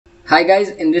Hi guys,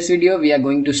 in this video we are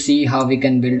going to see how we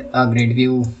can build a grid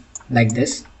view like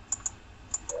this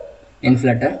in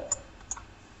Flutter.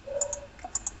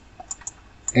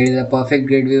 It is a perfect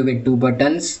grid view with two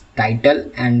buttons,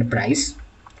 title and price.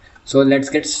 So let's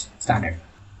get started.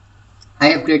 I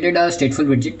have created a stateful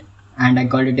widget and I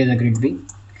called it as a grid view.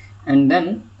 And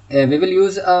then we will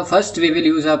use a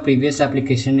previous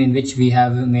application in which we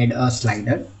have made a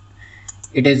slider.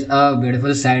 It is a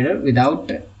beautiful slider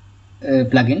without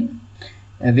plugin.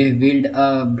 We build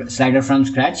a slider from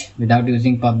scratch without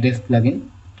using PubDiff plugin.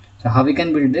 So how we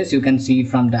can build this, you can see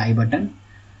from the I button.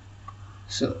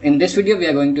 So in this video we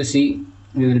are going to see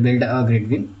we will build a grid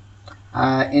view.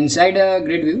 Inside a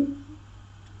grid view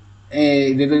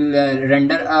we will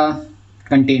render a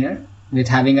container with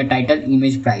having a title,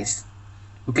 image, price.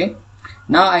 Okay,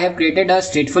 now I have created a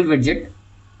stateful widget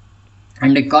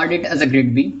and I called it as a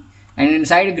grid view, and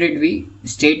inside grid view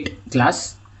state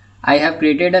class I have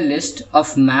created a list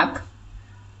of map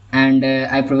and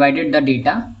I provided the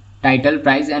data, title,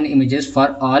 price and images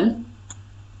for all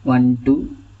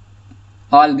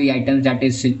the items that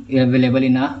is available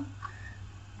in a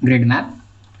grid map.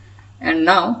 And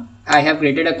now I have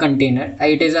created a container.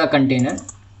 It is a container.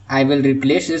 I will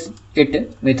replace it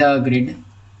with a grid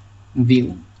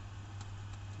view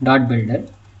dot builder,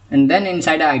 and then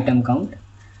inside a item count,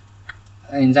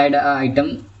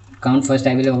 first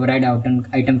I will override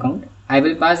item count. I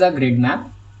will pass a grid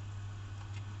map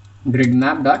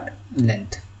dot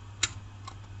length.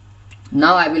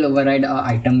 Now I will override a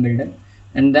item builder,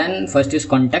 and then first is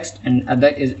context and other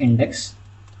is index.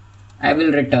 I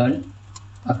will return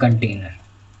a container.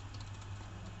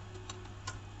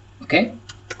 Okay,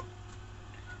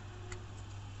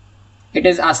 it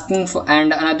is asking for,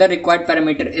 and another required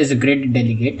parameter is grid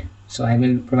delegate. So I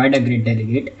will provide a grid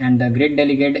delegate, and the grid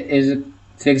delegate is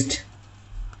fixed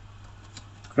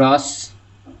cross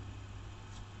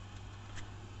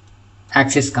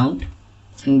axis count,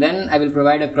 and then I will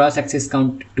provide a cross axis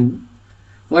count 2.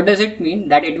 What does it mean?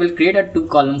 That it will create a 2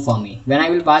 column for me. When I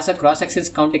will pass a cross axis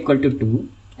count equal to 2,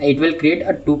 it will create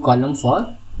a 2 column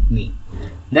for me.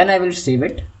 Then I will save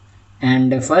it,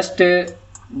 and first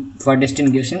for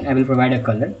distinguishing I will provide a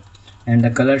color, and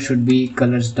the color should be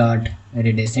colors dot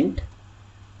iridescent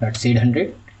dot shade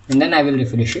 100, and then I will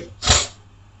refresh it.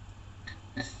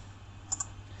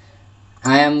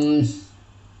 I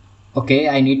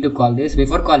need to call this.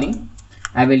 Before calling,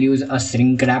 I will use a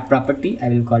shrink wrap property. I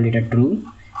will call it a true,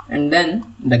 and then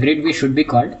the grid view should be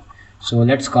called. So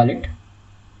let's call it.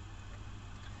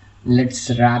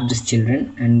 Let's wrap this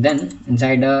children, and then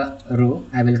inside a row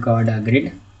I will call a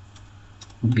grid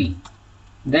B.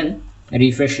 Then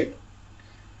refresh it.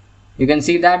 You can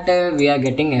see that we are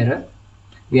getting error.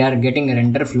 We are getting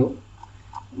render flow.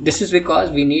 This is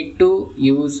because we need to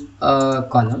use a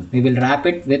column. We will wrap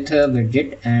it with a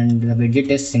widget, and the widget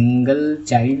is single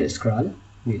child scroll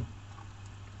view.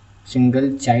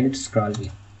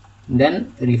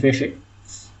 Then refresh it.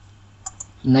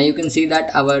 Now you can see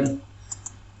that our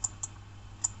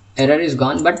error is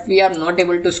gone, but we are not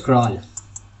able to scroll.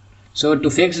 So to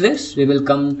fix this, we will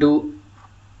come to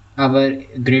our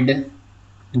grid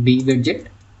B widget,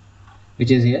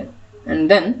 which is here, and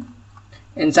then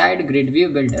inside grid view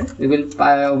builder we will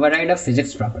override a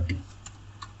physics property,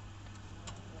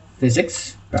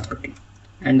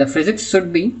 and the physics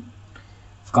should be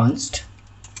const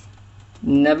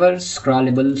never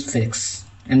scrollable physics,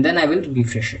 and then I will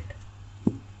refresh it.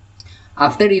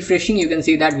 After refreshing, you can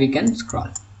see that we can scroll.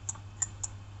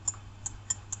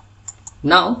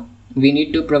 Now we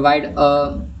need to provide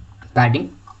a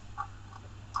padding.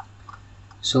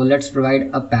 So let's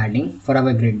provide a padding for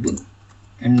our grid view,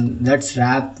 and let's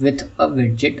wrap with a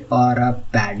widget or a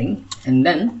padding, and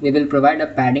then we will provide a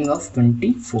padding of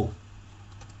 24.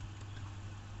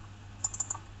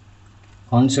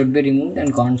 Cons should be removed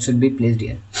and cons should be placed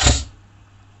here.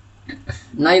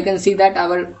 Now you can see that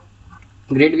our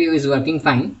grid view is working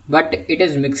fine, but it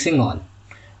is mixing all.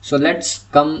 So let's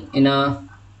come in a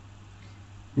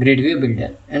grid view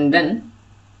builder, and then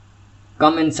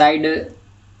come inside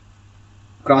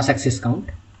cross axis count.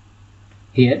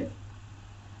 Here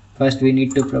first we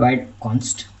need to provide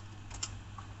const,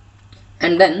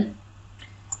 and then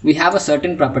we have a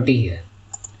certain property here.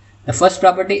 The first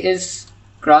property is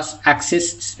cross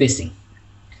axis spacing.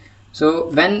 So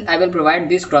when I will provide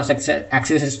this cross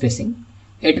axis spacing,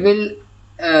 it will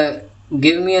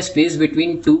give me a space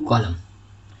between two columns.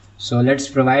 So let's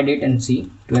provide it and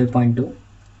see 12.2.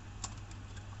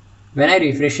 When I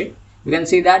refresh it, you can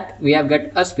see that we have got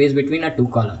a space between a two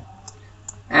column.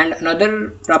 And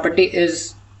another property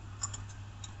is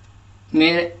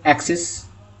main axis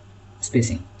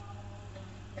spacing.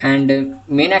 and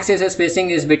main axis spacing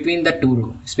is between the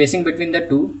spacing between the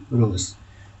two rows.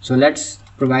 So let's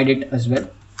provide it as well.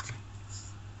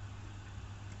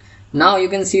 Now you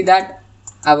can see that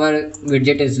our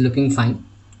widget is looking fine.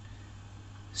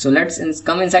 So let's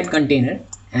come inside container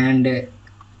and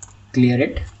clear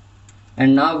it.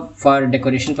 And now for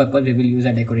decoration purpose, we will use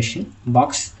a decoration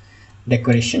box,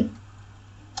 decoration,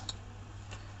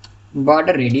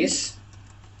 border radius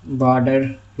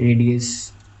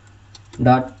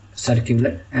dot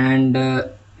circular, and I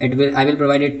will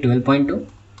provide it 12.2,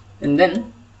 and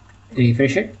then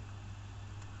refresh it,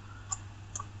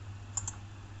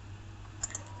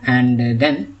 and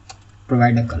then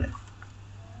provide a color.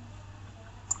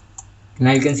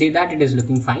 Now you can see that it is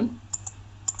looking fine.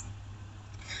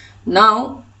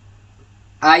 Now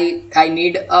I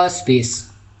need a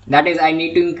space, that is I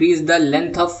need to increase the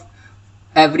length of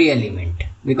every element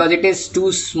because it is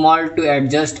too small to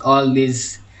adjust all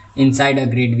these inside a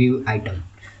grid view item.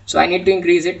 So I need to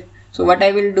increase it. So what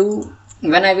I will do,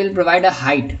 when I will provide a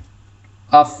height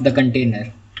of the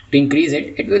container to increase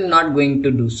it, it will not going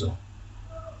to do so.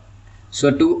 So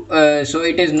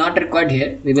it is not required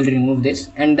here. We will remove this,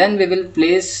 and then we will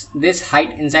place this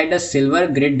height inside a silver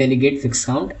grid delegate fixed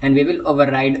count, and we will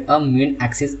override a main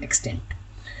axis extent.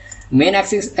 Main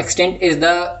axis extent is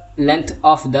the length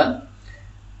of the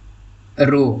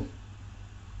row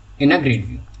in a grid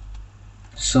view.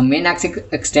 So main axis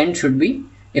extent should be,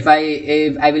 if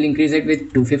I will increase it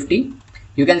with 250,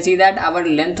 you can see that our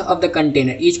length of the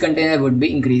container, each container would be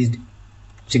increased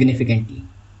significantly.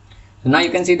 So now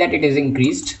you can see that it is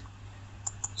increased.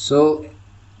 So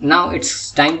now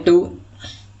it's time to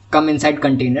come inside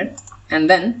container, and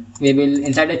then we will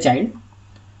inside a child.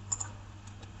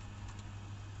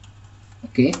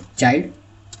 Okay, child.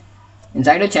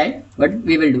 Inside a child, what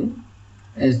we will do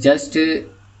is just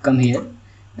come here,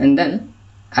 and then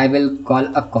I will call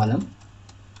a column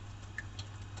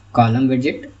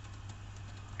widget,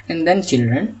 and then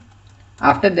children.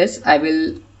 After this I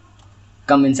will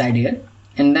come inside here,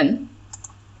 and then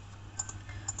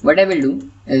what I will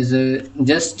do is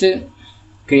just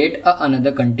create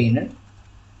another container,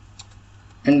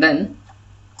 and then,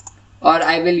 or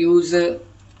I will use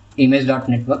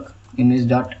image.network,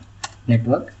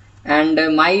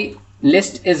 and my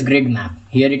list is grid map.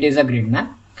 Here it is a grid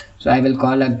map, so I will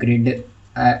call a grid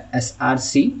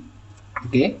src.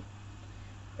 Okay,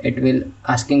 it will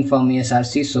asking for me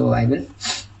src, so I will,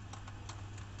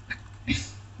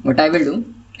 what I will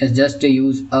do is just to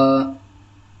use a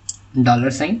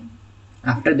 $sign,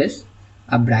 after this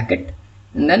a bracket,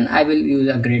 and then I will use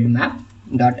a grid map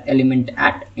dot element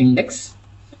at index,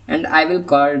 and I will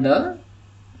call the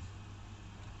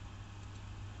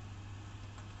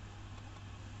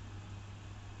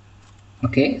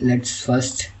okay, let's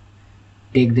first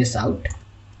take this out,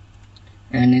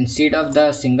 and instead of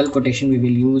the single quotation we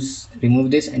will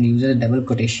remove this and use a double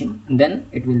quotation, then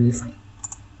it will be fine.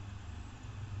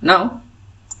 Now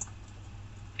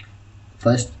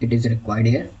first it is required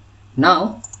here.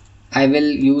 Now I will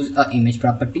use a image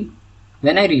property.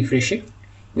 When I refresh it,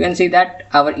 you can see that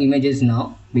our image is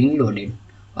now being loaded,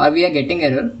 or we are getting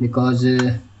error because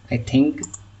I think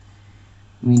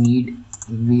we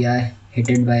are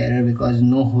hit by error because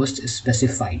no host is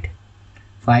specified,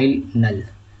 file null.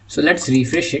 So let's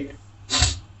refresh it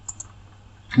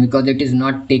because it is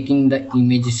not taking the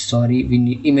image. Sorry, we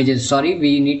need images. Sorry,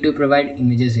 we need to provide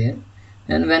images here.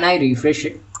 And when I refresh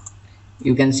it,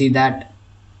 you can see that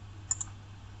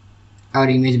our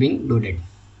image being loaded.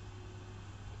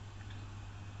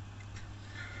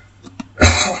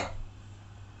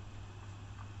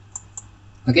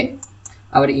 Okay,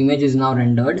 our image is now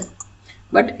rendered,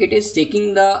 but it is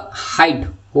taking the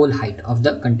whole height of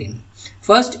the container.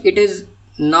 First, it is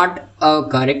not a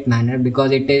correct manner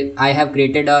because I have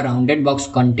created a rounded box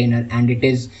container and it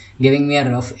is giving me a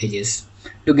rough edges.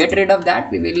 To get rid of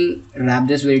that, we will wrap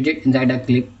this widget inside a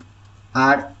clip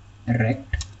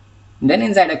rect. Then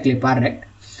inside a clip rect,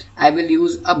 I will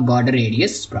use a border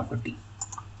radius property.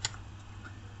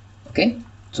 Okay,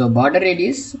 so border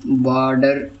radius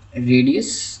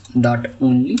dot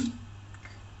only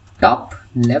top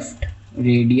left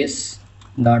radius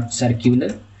dot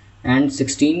circular, and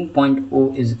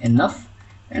 16.0 is enough,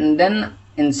 and then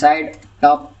inside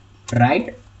top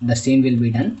right the same will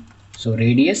be done. So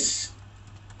radius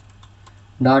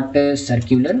dot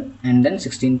circular and then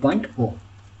 16.0.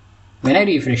 When I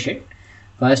refresh it,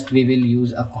 first we will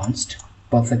use a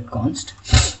perfect const.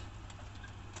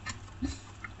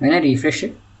 When I refresh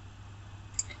it,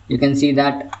 you can see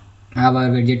that our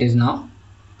widget is now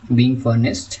being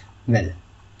furnished well.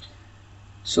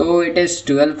 So it is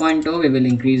 12.0, we will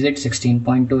increase it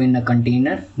 16.2 in the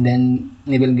container, then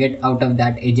we will get out of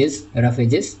that edges, rough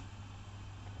edges.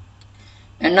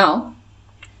 And now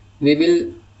we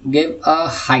will give a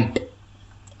height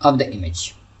of the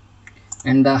image,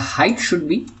 and the height should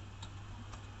be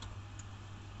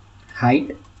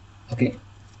height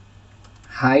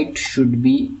should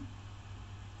be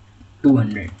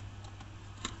 200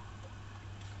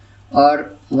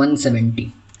 or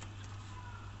 170.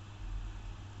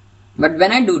 But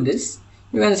when I do this,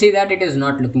 you can see that it is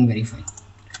not looking very fine.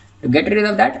 To get rid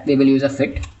of that, we will use a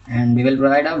fit, and we will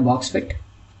provide a box fit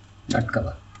dot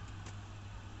cover.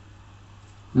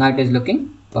 Now it is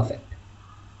looking perfect.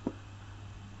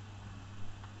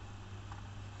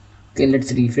 Okay,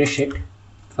 let's refresh it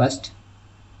first.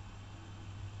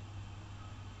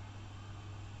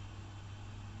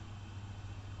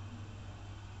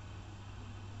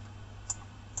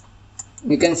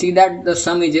 We can see that the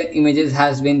some images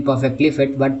has been perfectly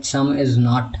fit, but some is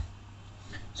not.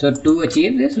 So to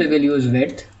achieve this, we will use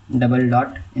width double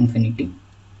dot infinity.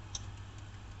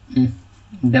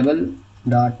 Double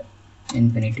dot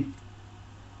infinity.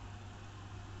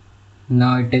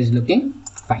 Now it is looking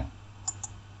fine.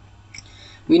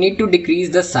 We need to decrease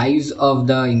the size of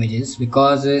the images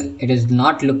because it is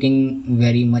not looking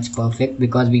very much perfect,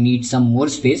 because we need some more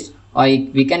space, or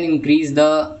we can increase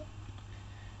the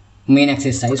main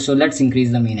axis size. So let's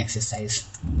increase the main axis size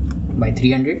by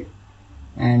 300,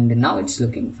 and now it's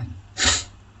looking fine.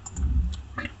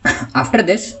 After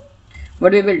this,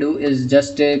 what we will do is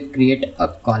just create a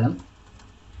column,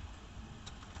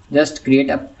 just create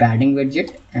a padding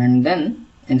widget, and then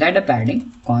inside the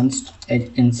padding const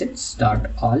edge insets dot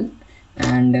all,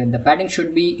 and the padding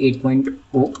should be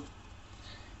 8.0.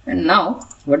 and now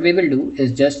what we will do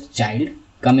is just child,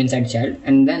 come inside child,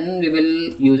 and then we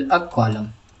will use a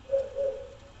column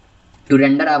to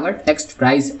render our text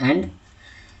price and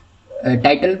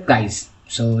title price.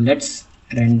 So let's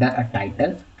render a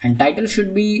title, and title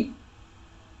should be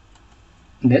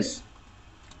this,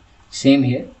 same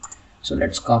here. So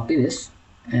let's copy this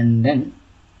and then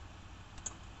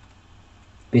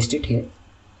paste it here,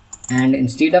 and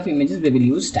instead of images we will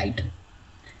use title.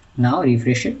 Now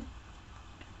refresh it,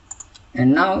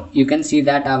 and now you can see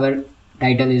that our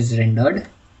title is rendered.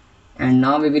 And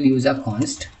now we will use a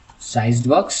const sized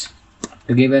box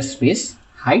to give us space.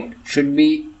 Height should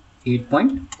be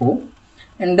 8.0,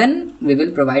 and then we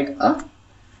will provide a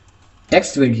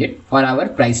text widget for our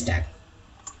price tag.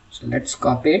 So let's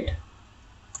copy it,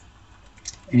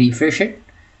 refresh it,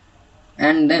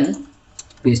 and then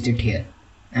paste it here,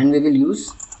 and we will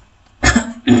use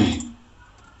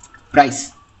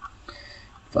price.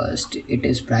 First it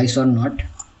is price or not.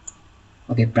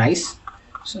 Okay, price.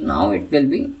 So now it will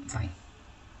be fine.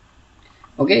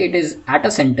 Okay, it is at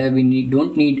a center, we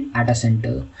don't need at a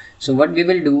center. So what we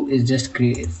will do is just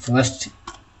first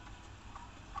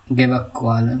give a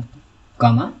column,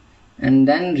 comma, and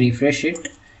then refresh it.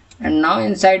 And now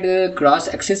inside cross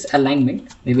axis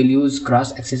alignment, we will use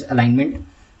cross axis alignment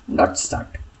dot start.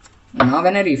 Now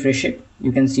when I refresh it,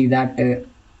 you can see that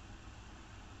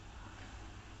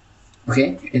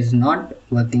okay, it is not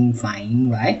working fine.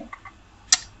 Why?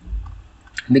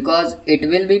 Because it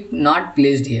will be not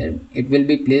placed here,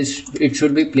 it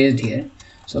should be placed here.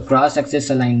 So cross axis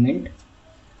alignment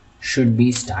should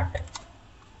be start.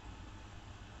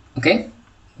 Okay,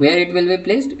 where it will be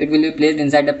placed? It will be placed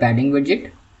inside the padding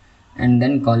widget and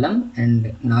then column,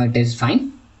 and now it is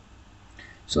fine.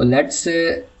 So let's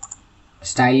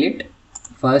style it.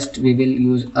 First we will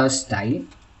use a style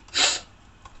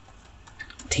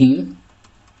theme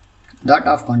dot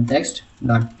of context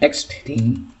dot text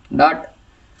theme dot,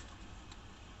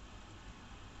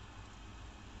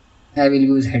 I will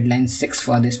use headline 6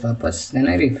 for this purpose. Then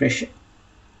I refresh it.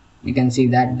 You can see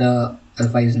that the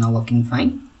alpha is now working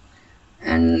fine.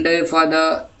 And for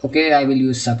the okay, I will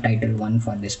use subtitle 1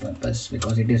 for this purpose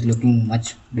because it is looking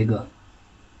much bigger.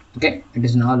 Okay, it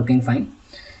is now looking fine.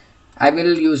 I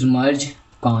will use merge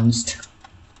const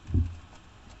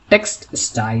text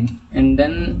style, and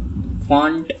then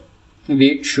font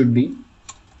weight should be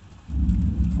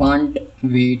font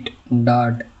weight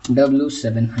dot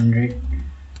w700,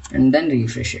 and then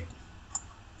refresh it.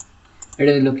 It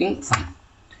is looking fine.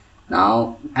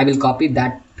 Now I will copy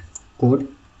that code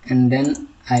and then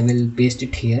I will paste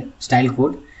it here, style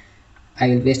code. I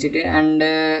will paste it here, and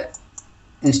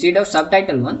instead of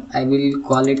subtitle 1 I will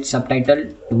call it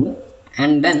subtitle 2,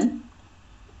 and then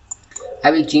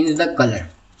I will change the color.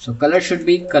 So color should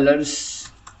be colors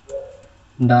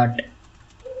dot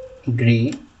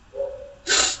gray,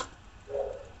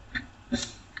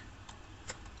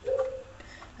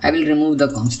 I will remove the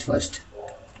const first,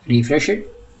 refresh it.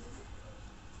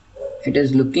 It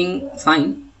is looking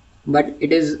fine, but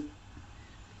it is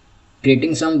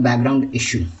creating some background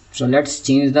issue. So let's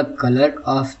change the color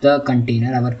of the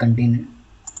container, our container,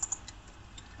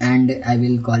 and I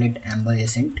will call it amber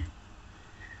accent.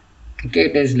 Okay,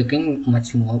 it is looking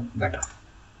much more better.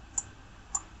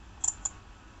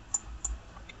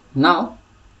 Now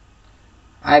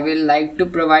I will like to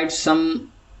provide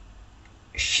some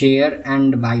share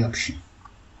and buy option.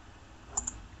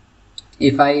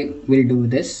 If I will do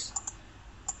this,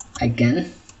 I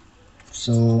can.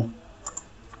 So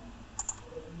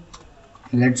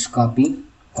let's copy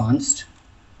const,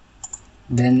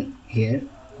 then here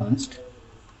const.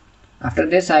 After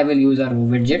this I will use our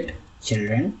widget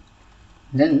children,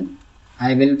 then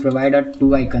I will provide a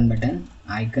two icon button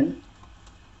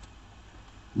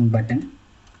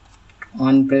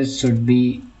on press should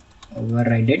be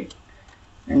overridden,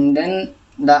 and then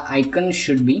the icon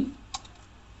should be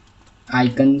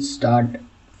icons dot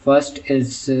first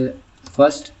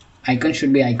icon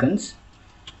should be icons.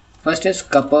 First is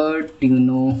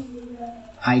Cupertino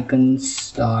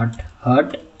icons dot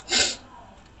hurt,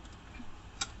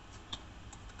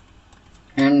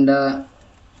 and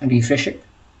refresh it.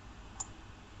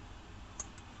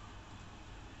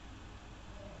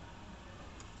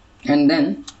 And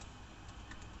then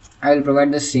I will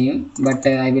provide the same, but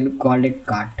I will call it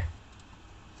cart.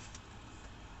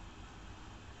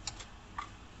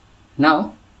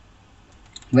 Now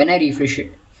when I refresh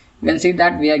it, you can see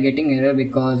that we are getting error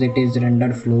because it is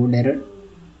rendered float error,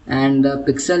 and the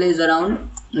pixel is around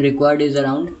required is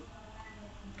around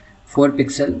 4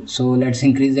 pixel. So let's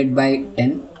increase it by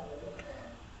 10,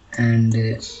 and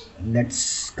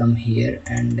let's come here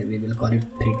and we will call it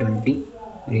 320.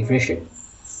 Refresh it,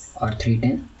 or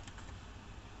 310.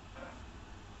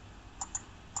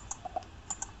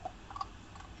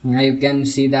 Now you can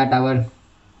see that our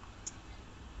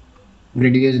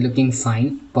GridView is looking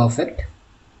fine, perfect.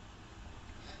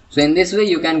 So in this way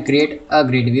you can create a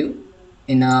GridView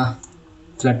in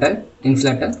Flutter.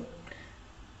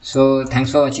 So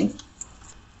thanks for watching.